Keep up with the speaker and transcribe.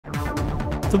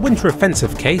the Winter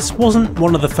Offensive case wasn't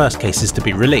one of the first cases to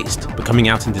be released, but coming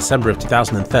out in December of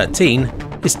 2013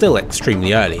 is still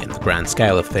extremely early in the grand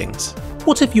scale of things.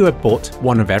 What if you had bought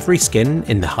one of every skin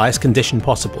in the highest condition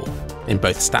possible, in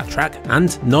both StatTrak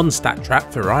and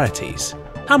non-StatTrak varieties?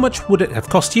 How much would it have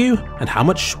cost you, and how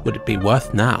much would it be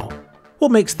worth now?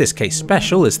 What makes this case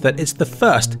special is that it's the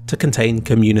first to contain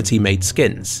community-made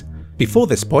skins. Before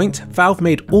this point, Valve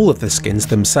made all of the skins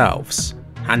themselves.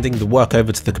 Handing the work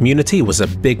over to the community was a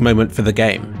big moment for the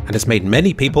game, and it's made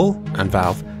many people, and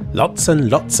Valve, lots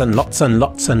and lots and lots and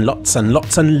lots and lots and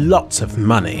lots and lots of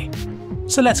money.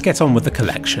 So let's get on with the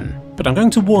collection, but I'm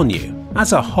going to warn you,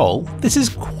 as a whole, this is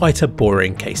quite a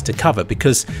boring case to cover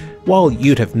because while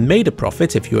you'd have made a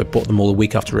profit if you had bought them all a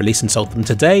week after release and sold them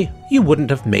today, you wouldn't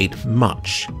have made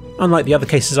much. Unlike the other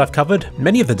cases I've covered,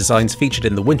 many of the designs featured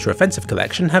in the Winter Offensive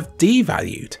collection have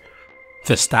devalued.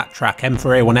 The StatTrak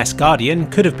M4A1S Guardian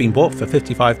could have been bought for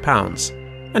 £55,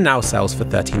 and now sells for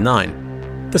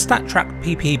 £39. The StatTrak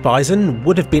PP Bison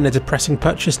would have been a depressing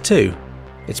purchase too.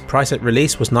 Its price at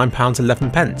release was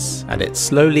 £9.11, and it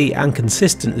slowly and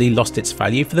consistently lost its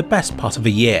value for the best part of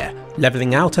a year,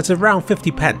 levelling out at around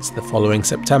 50p the following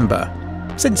September.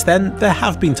 Since then, there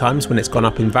have been times when it's gone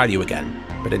up in value again,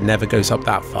 but it never goes up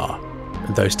that far,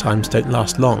 and those times don't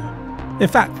last long. In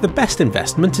fact, the best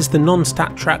investment is the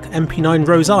non-StatTrak MP9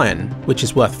 Rose Iron, which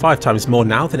is worth 5 times more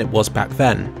now than it was back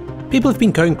then. People have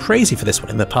been going crazy for this one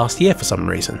in the past year for some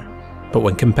reason. But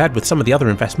when compared with some of the other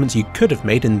investments you could have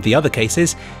made in the other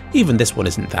cases, even this one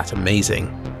isn't that amazing.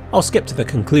 I'll skip to the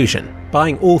conclusion.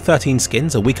 Buying all 13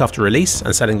 skins a week after release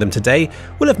and selling them today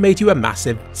will have made you a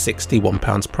massive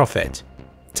 £61 profit.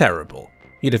 Terrible.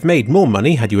 You'd have made more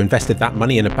money had you invested that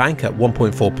money in a bank at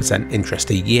 1.4% interest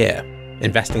a year.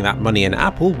 Investing that money in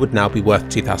Apple would now be worth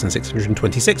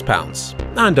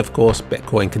 £2,626. And of course,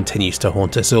 Bitcoin continues to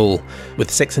haunt us all,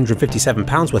 with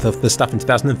 £657 worth of the stuff in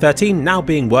 2013 now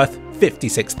being worth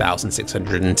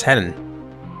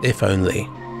 £56,610. If only.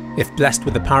 If blessed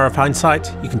with the power of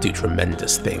hindsight, you can do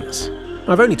tremendous things.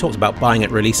 I've only talked about buying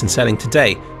at release and selling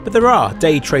today, but there are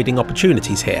day trading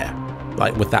opportunities here.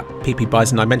 Like with that PP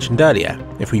Bison I mentioned earlier,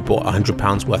 if we bought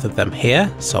 £100 worth of them here,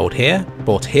 sold here,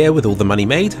 bought here with all the money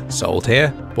made, sold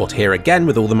here, bought here again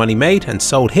with all the money made, and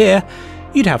sold here,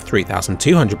 you'd have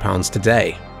 £3,200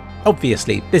 today.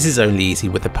 Obviously, this is only easy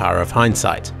with the power of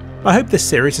hindsight. I hope this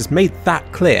series has made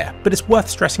that clear, but it's worth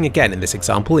stressing again in this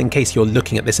example in case you're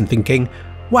looking at this and thinking,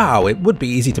 wow, it would be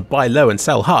easy to buy low and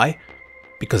sell high,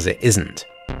 because it isn't.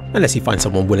 Unless you find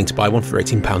someone willing to buy one for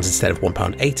 £18 instead of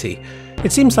 £1.80.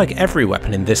 It seems like every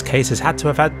weapon in this case has had to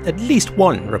have had at least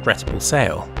one regrettable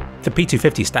sale. The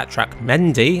P250 StatTrak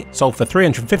Mendy sold for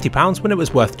 £350 when it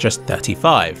was worth just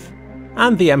 £35.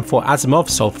 And the M4 Asimov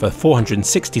sold for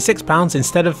 £466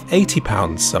 instead of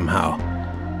 £80 somehow.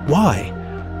 Why?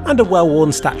 And a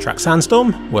well-worn StatTrak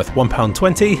Sandstorm, worth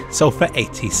 £1.20, sold for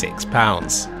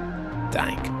 £86.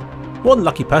 Dang. One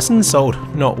lucky person sold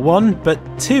not one, but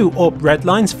 2 AWP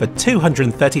Redlines for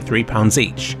 £233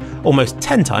 each, almost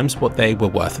 10 times what they were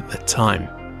worth at the time.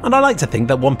 And I like to think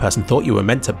that one person thought you were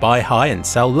meant to buy high and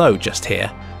sell low just here,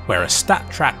 where a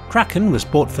StatTrak Kraken was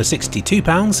bought for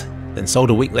 £62, then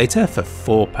sold a week later for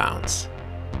 £4.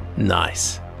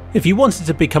 Nice. If you wanted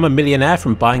to become a millionaire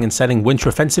from buying and selling Winter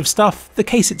Offensive stuff, the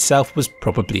case itself was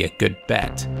probably a good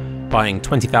bet. Buying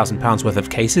 £20,000 worth of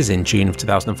cases in June of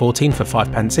 2014 for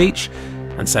 5p each,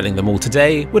 and selling them all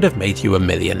today would have made you a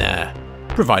millionaire.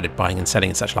 Provided buying and selling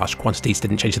in such large quantities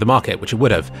didn't change the market, which it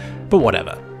would have, but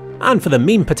whatever. And for the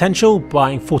meme potential,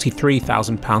 buying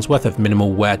 £43,000 worth of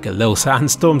minimal wear Galil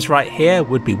Sandstorms right here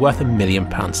would be worth £1 million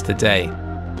today.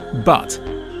 But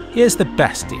here's the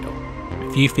best deal.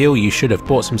 If you feel you should have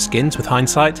bought some skins with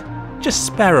hindsight, just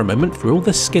spare a moment for all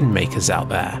the skin makers out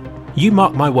there. You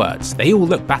mark my words, they all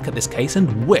look back at this case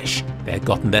and wish they had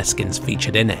gotten their skins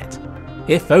featured in it.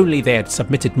 If only they had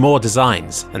submitted more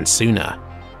designs, and sooner.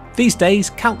 These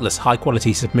days, countless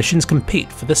high-quality submissions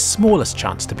compete for the smallest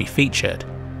chance to be featured.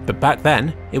 But back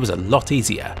then, it was a lot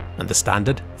easier, and the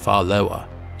standard far lower.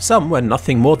 Some were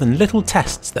nothing more than little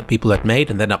tests that people had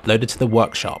made and then uploaded to the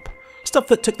workshop. Stuff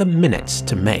that took them minutes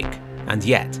to make. And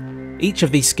yet, each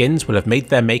of these skins will have made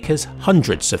their makers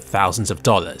hundreds of thousands of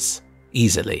dollars.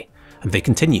 Easily. And they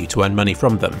continue to earn money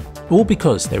from them, all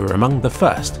because they were among the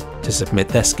first to submit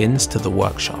their skins to the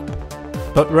workshop.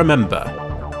 But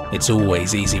remember, it's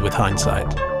always easy with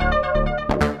hindsight.